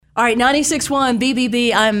All right, 96.1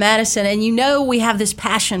 BBB, I'm Madison, and you know we have this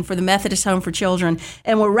passion for the Methodist Home for Children,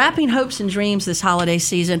 and we're wrapping hopes and dreams this holiday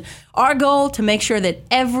season. Our goal to make sure that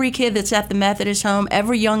every kid that's at the Methodist Home,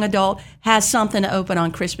 every young adult, has something to open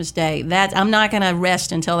on Christmas Day. I'm not going to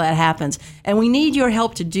rest until that happens, and we need your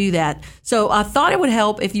help to do that. So I thought it would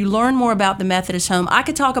help if you learn more about the Methodist Home. I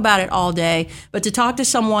could talk about it all day, but to talk to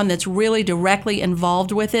someone that's really directly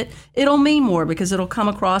involved with it, it'll mean more because it'll come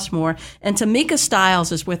across more. And Tamikca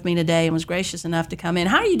Stiles is with me today and was gracious enough to come in.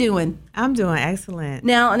 How are you doing? I'm doing excellent.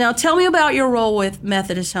 Now tell me about your role with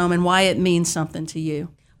Methodist Home and why it means something to you.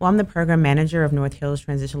 Well, I'm the program manager of North Hills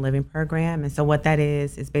Transition Living Program. And so what that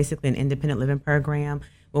is basically an independent living program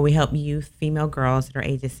where we help youth, female girls that are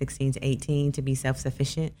ages 16 to 18 to be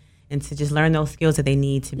self-sufficient and to just learn those skills that they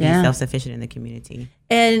need to be self-sufficient in the community.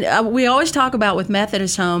 And we always talk about with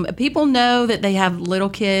Methodist Home, people know that they have little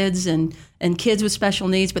kids and kids with special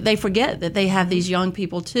needs, but they forget that they have these young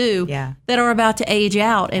people too that are about to age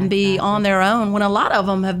out and be on their own, when a lot of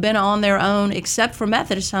them have been on their own except for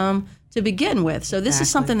Methodist Home to begin with. So this is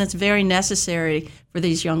something that's very necessary for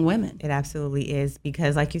these young women. It absolutely is,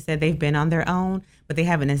 because like you said, they've been on their own, but they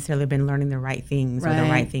haven't necessarily been learning the right things or the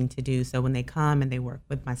right thing to do. So when they come and they work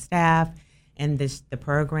with my staff and the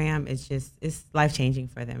program, it's life-changing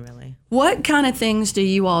for them, really. What kind of things do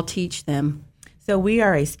you all teach them? So we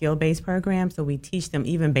are a skill-based program, so we teach them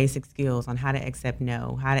even basic skills on how to accept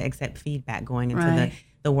no, how to accept feedback going into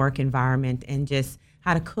the work environment, and just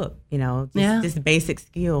how to cook, just basic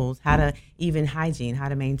skills, how to even hygiene, how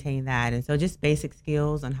to maintain that. And so just basic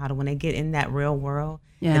skills on how to, when they get in that real world,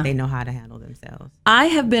 that they know how to handle themselves. I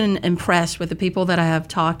have been impressed with the people that I have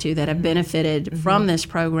talked to that have benefited from this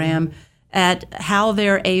program at how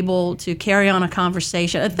they're able to carry on a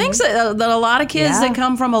conversation. Things that a lot of kids that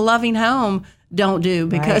come from a loving home don't do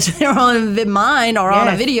because they're on a mind or on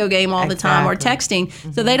a video game all the time or texting.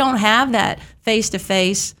 So they don't have that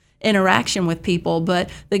face-to-face interaction with people.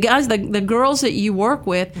 But the guys, the girls that you work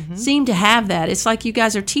with seem to have that. It's like you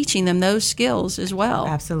guys are teaching them those skills as well.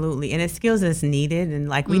 Absolutely. And it's skills that's needed. And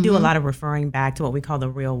like we do a lot of referring back to what we call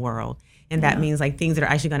the real world. And that means like things that are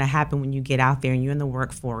actually going to happen when you get out there and you're in the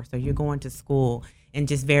workforce or you're going to school and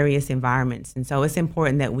just various environments. And so it's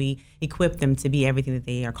important that we equip them to be everything that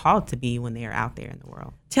they are called to be when they are out there in the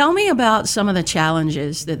world. Tell me about some of the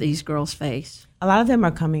challenges that these girls face. A lot of them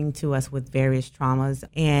are coming to us with various traumas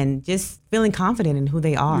and just feeling confident in who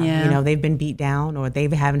they are. They've been beat down or they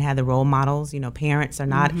haven't had the role models. Parents are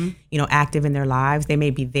not, active in their lives. They may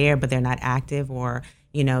be there, but they're not active or,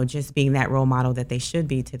 just being that role model that they should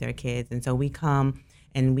be to their kids. And so we come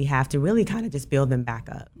and we have to really kind of just build them back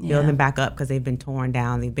up because they've been torn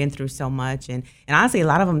down. They've been through so much. And honestly, a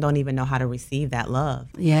lot of them don't even know how to receive that love.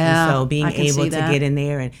 Yeah. And so being able to get in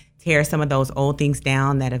there and tear some of those old things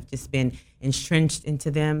down that have just been entrenched into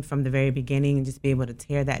them from the very beginning, and just be able to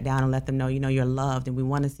tear that down and let them know, you're loved and we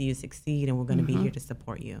want to see you succeed and we're going to be here to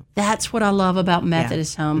support you. That's what I love about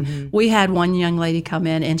Methodist Home. We had one young lady come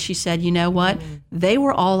in and she said, you know what? They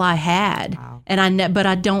were all I had. Wow. And but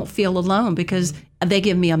I don't feel alone because they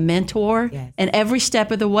give me a mentor, and every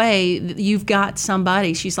step of the way, you've got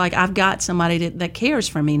somebody. She's like, I've got somebody that cares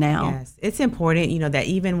for me now. Yes, it's important, that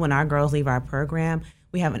even when our girls leave our program,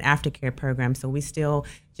 we have an aftercare program, so we still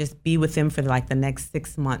just be with them for the next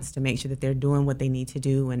 6 months to make sure that they're doing what they need to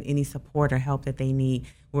do, and any support or help that they need,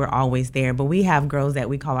 we're always there. But we have girls that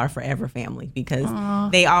we call our forever family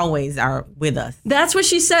because they always are with us. That's what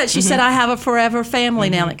she said. She said, I have a forever family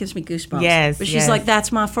now. That gives me goosebumps. Yes, but she's like,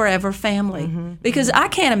 that's my forever family. Because I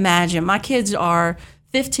can't imagine. My kids are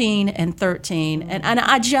 15 and 13, and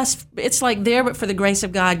I just, it's like there, but for the grace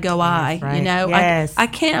of God go I, I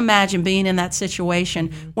can't imagine being in that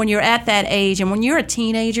situation when you're at that age, and when you're a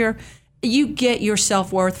teenager, you get your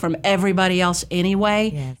self-worth from everybody else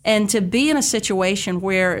anyway, and to be in a situation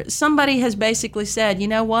where somebody has basically said, you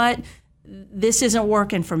know what, this isn't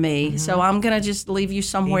working for me, so I'm going to just leave you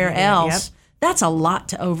somewhere else. That's a lot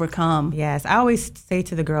to overcome. Yes. I always say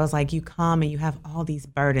to the girls, you come and you have all these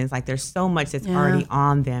burdens. There's so much that's already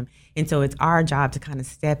on them. And so it's our job to kind of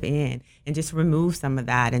step in and just remove some of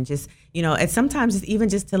that. And just, and sometimes it's even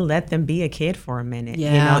just to let them be a kid for a minute.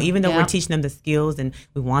 Even though we're teaching them the skills and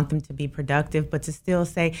we want them to be productive, but to still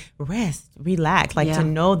say, rest, relax, to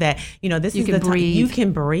know that, this is the time you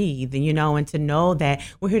can breathe, and to know that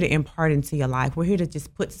we're here to impart into your life. We're here to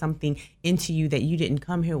just put something into you that you didn't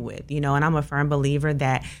come here with, and I'm a firm believer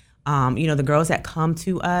that the girls that come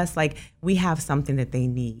to us, we have something that they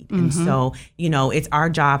need. And so, it's our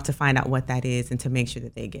job to find out what that is and to make sure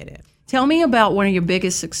that they get it. Tell me about one of your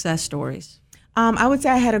biggest success stories. I would say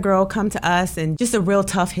I had a girl come to us and just a real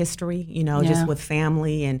tough history, just with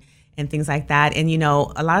family and things like that. And,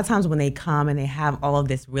 a lot of times when they come and they have all of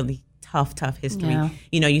this really tough history,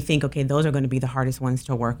 you think, okay, those are going to be the hardest ones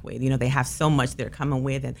to work with. They have so much they're coming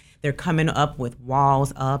with, and they're coming up with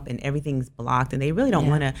walls up and everything's blocked, and they really don't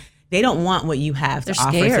want to. They don't want what you have to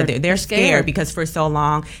offer. Scared. So they're scared because for so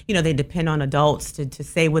long, they depend on adults to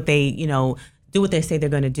say what they, do what they say they're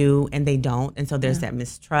going to do, and they don't. And so there's that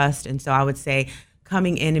mistrust. And so I would say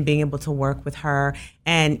coming in and being able to work with her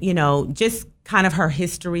and, just kind of her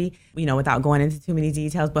history, without going into too many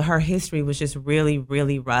details, but her history was just really,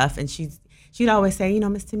 really rough. And she'd always say,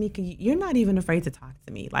 Miss Tamikca, you're not even afraid to talk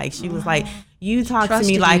to me. Like, she was like, you talk to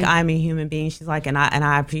me like I'm a human being. She's like, and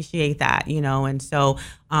I appreciate that, And so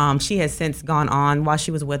she has since gone on. While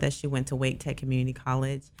she was with us, she went to Wake Tech Community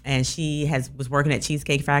College, and she was working at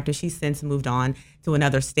Cheesecake Factory. She's since moved on to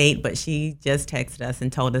another state, but she just texted us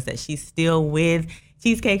and told us that she's still with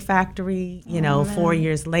Cheesecake Factory, 4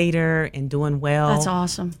 years later, and doing well. That's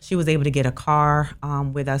awesome. She was able to get a car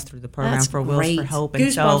with us through the program for Wheels for Hope. And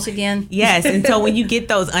Goosebumps again. Yes, and so when you get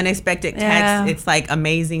those unexpected texts, it's like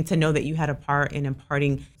amazing to know that you had a part in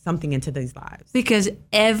imparting something into these lives. Because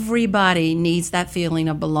everybody needs that feeling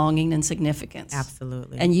of belonging and significance.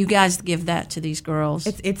 Absolutely. And you guys give that to these girls.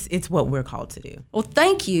 It's what we're called to do. Well,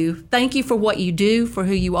 thank you. Thank you for what you do, for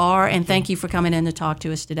who you are, and thank you for coming in to talk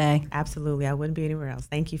to us today. Absolutely. I wouldn't be anywhere else.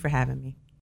 Thank you for having me.